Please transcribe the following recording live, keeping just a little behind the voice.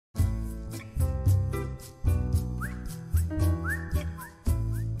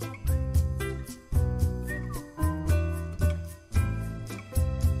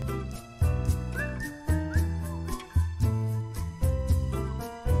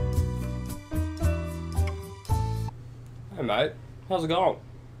Hey mate, how's it going?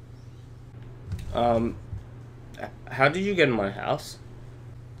 Um, how did you get in my house?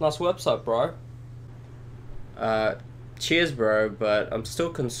 Nice website, bro. Uh, Cheers, bro, but I'm still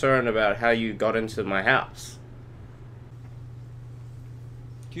concerned about how you got into my house.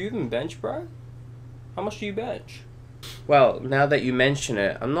 Do you even bench, bro? How much do you bench? Well, now that you mention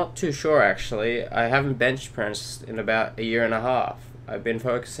it, I'm not too sure actually. I haven't bench pressed in about a year and a half. I've been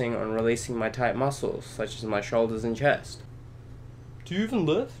focusing on releasing my tight muscles, such as my shoulders and chest. Do you even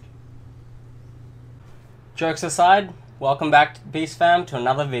lift? Jokes aside, welcome back to Beast Fam to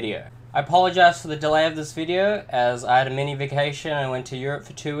another video. I apologize for the delay of this video as I had a mini vacation and went to Europe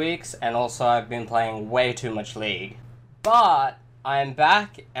for 2 weeks, and also I've been playing way too much League. But I am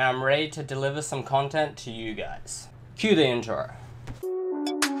back and I'm ready to deliver some content to you guys. Cue the intro.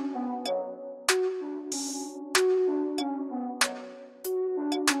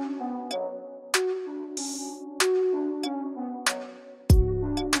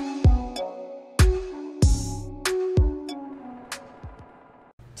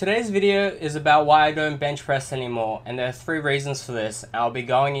 Today's video is about why I don't bench press anymore, and there are 3 reasons for this, and I'll be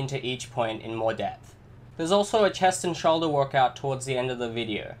going into each point in more depth. There's also a chest and shoulder workout towards the end of the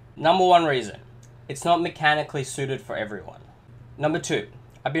video. Number 1 reason, it's not mechanically suited for everyone. Number 2,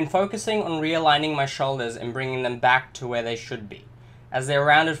 I've been focusing on realigning my shoulders and bringing them back to where they should be. As they're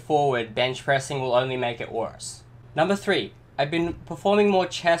rounded forward, bench pressing will only make it worse. Number 3, I've been performing more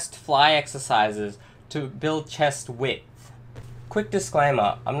chest fly exercises to build chest width. Quick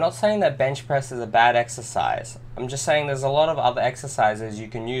disclaimer, I'm not saying that bench press is a bad exercise. I'm just saying there's a lot of other exercises you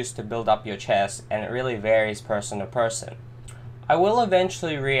can use to build up your chest, and it really varies person to person. I will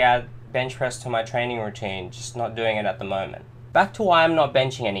eventually re-add bench press to my training routine, just not doing it at the moment. Back to why I'm not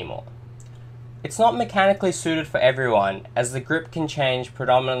benching anymore. It's not mechanically suited for everyone, as the grip can change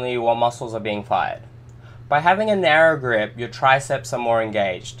predominantly what muscles are being fired. By having a narrow grip, your triceps are more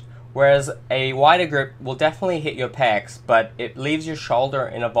engaged, whereas a wider grip will definitely hit your pecs, but it leaves your shoulder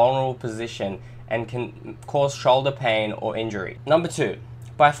in a vulnerable position and can cause shoulder pain or injury. Number 2,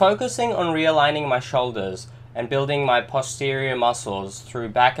 by focusing on realigning my shoulders and building my posterior muscles through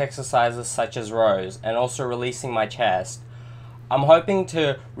back exercises such as rows and also releasing my chest, I'm hoping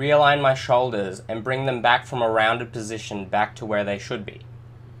to realign my shoulders and bring them back from a rounded position back to where they should be.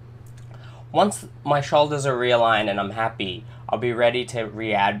 Once my shoulders are realigned and I'm happy, I'll be ready to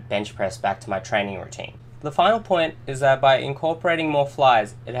re-add bench press back to my training routine. The final point is that by incorporating more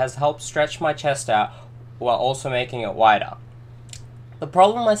flies, it has helped stretch my chest out while also making it wider. The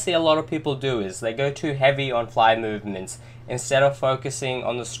problem I see a lot of people do is they go too heavy on fly movements instead of focusing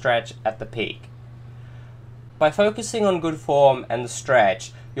on the stretch at the peak. By focusing on good form and the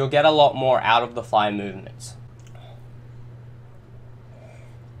stretch, you'll get a lot more out of the fly movements.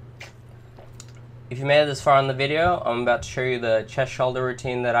 If you made it this far in the video, I'm about to show you the chest shoulder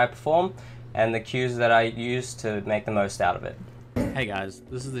routine that I perform and the cues that I use to make the most out of it. Hey guys,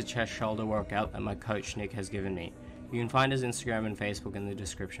 this is the chest shoulder workout that my coach Nick has given me. You can find his Instagram and Facebook in the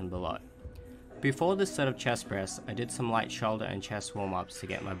description below. Before this set of chest press, I did some light shoulder and chest warm-ups to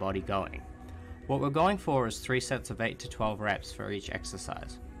get my body going. What we're going for is 3 sets of 8 to 12 reps for each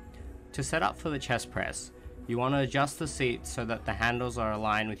exercise. To set up for the chest press, you want to adjust the seat so that the handles are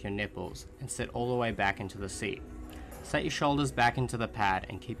aligned with your nipples and sit all the way back into the seat. Set your shoulders back into the pad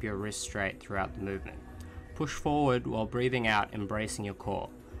and keep your wrists straight throughout the movement. Push forward while breathing out, embracing your core.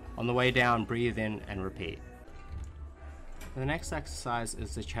 On the way down, breathe in and repeat. The next exercise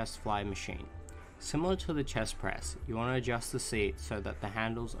is the chest fly machine. Similar to the chest press, you want to adjust the seat so that the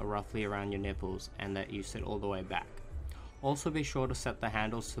handles are roughly around your nipples and that you sit all the way back. Also be sure to set the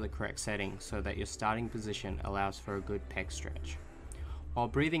handles to the correct setting so that your starting position allows for a good pec stretch. While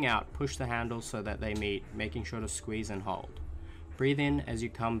breathing out, push the handles so that they meet, making sure to squeeze and hold. Breathe in as you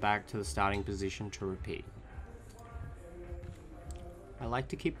come back to the starting position to repeat. I like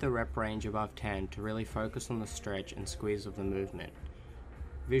to keep the rep range above 10 to really focus on the stretch and squeeze of the movement,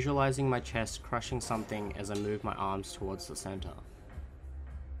 visualizing my chest crushing something as I move my arms towards the center.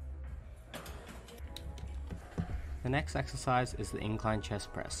 The next exercise is the incline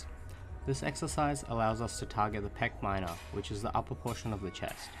chest press. This exercise allows us to target the pec minor, which is the upper portion of the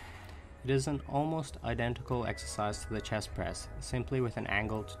chest. It is an almost identical exercise to the chest press, simply with an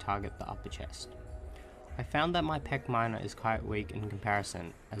angle to target the upper chest. I found that my pec minor is quite weak in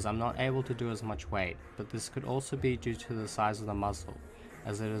comparison, as I'm not able to do as much weight, but this could also be due to the size of the muscle,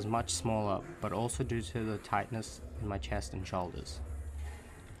 as it is much smaller, but also due to the tightness in my chest and shoulders.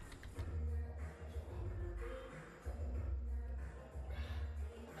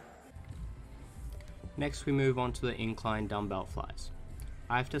 Next we move on to the incline dumbbell flies.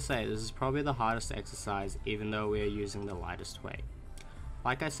 I have to say, this is probably the hardest exercise even though we are using the lightest weight.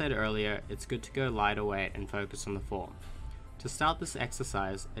 Like I said earlier, it's good to go lighter weight and focus on the form. To start this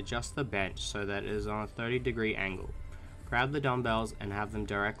exercise, adjust the bench so that it is on a 30-degree angle. Grab the dumbbells and have them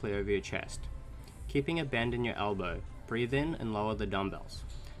directly over your chest. Keeping a bend in your elbow, breathe in and lower the dumbbells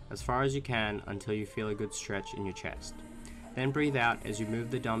as far as you can until you feel a good stretch in your chest. Then breathe out as you move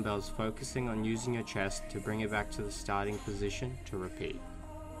the dumbbells, focusing on using your chest to bring it back to the starting position to repeat.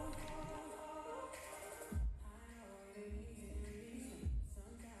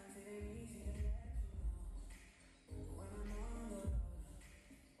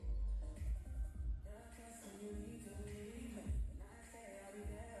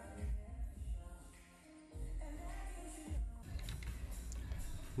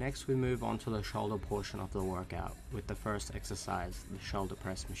 Next, we move on to the shoulder portion of the workout with the first exercise, the shoulder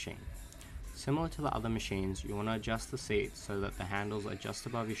press machine. Similar to the other machines, you want to adjust the seat so that the handles are just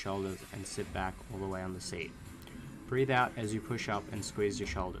above your shoulders and sit back all the way on the seat. Breathe out as you push up and squeeze your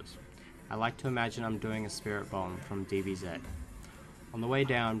shoulders. I like to imagine I'm doing a spirit bomb from DBZ. On the way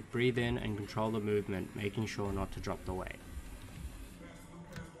down, breathe in and control the movement, making sure not to drop the weight.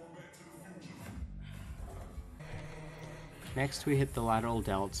 Next, we hit the lateral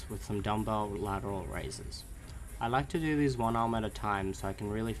delts with some dumbbell lateral raises. I like to do these one arm at a time so I can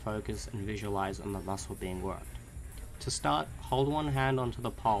really focus and visualize on the muscle being worked. To start, hold one hand onto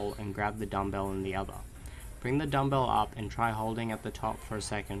the pole and grab the dumbbell in the other. Bring the dumbbell up and try holding at the top for a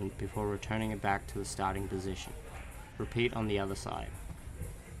second before returning it back to the starting position. Repeat on the other side.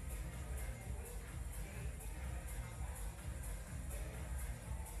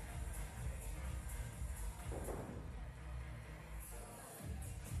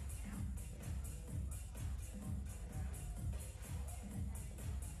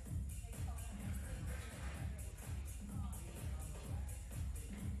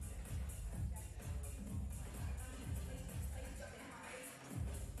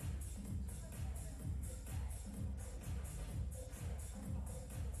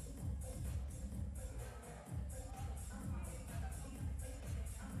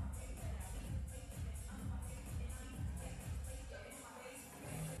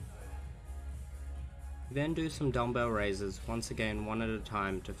 Then do some dumbbell raises, once again one at a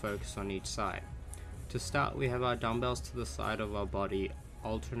time to focus on each side. To start, we have our dumbbells to the side of our body,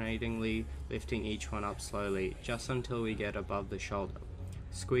 alternatingly lifting each one up slowly just until we get above the shoulder,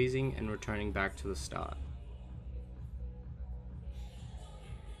 squeezing and returning back to the start.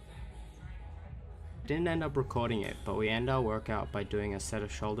 Didn't end up recording it, but we end our workout by doing a set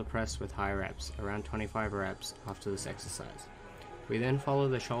of shoulder press with high reps, around 25 reps after this exercise. We then follow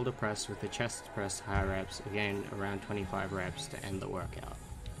the shoulder press with the chest press high reps, again around 25 reps to end the workout.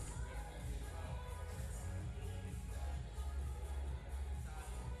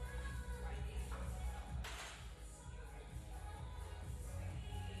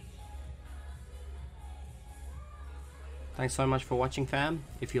 Thanks so much for watching, fam.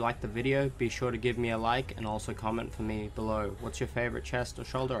 If you liked the video, be sure to give me a like and also comment for me below what's your favorite chest or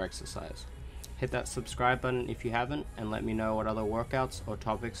shoulder exercise. Hit that subscribe button if you haven't and let me know what other workouts or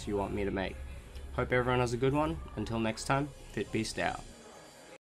topics you want me to make. Hope everyone has a good one. Until next time, Fit Beast out.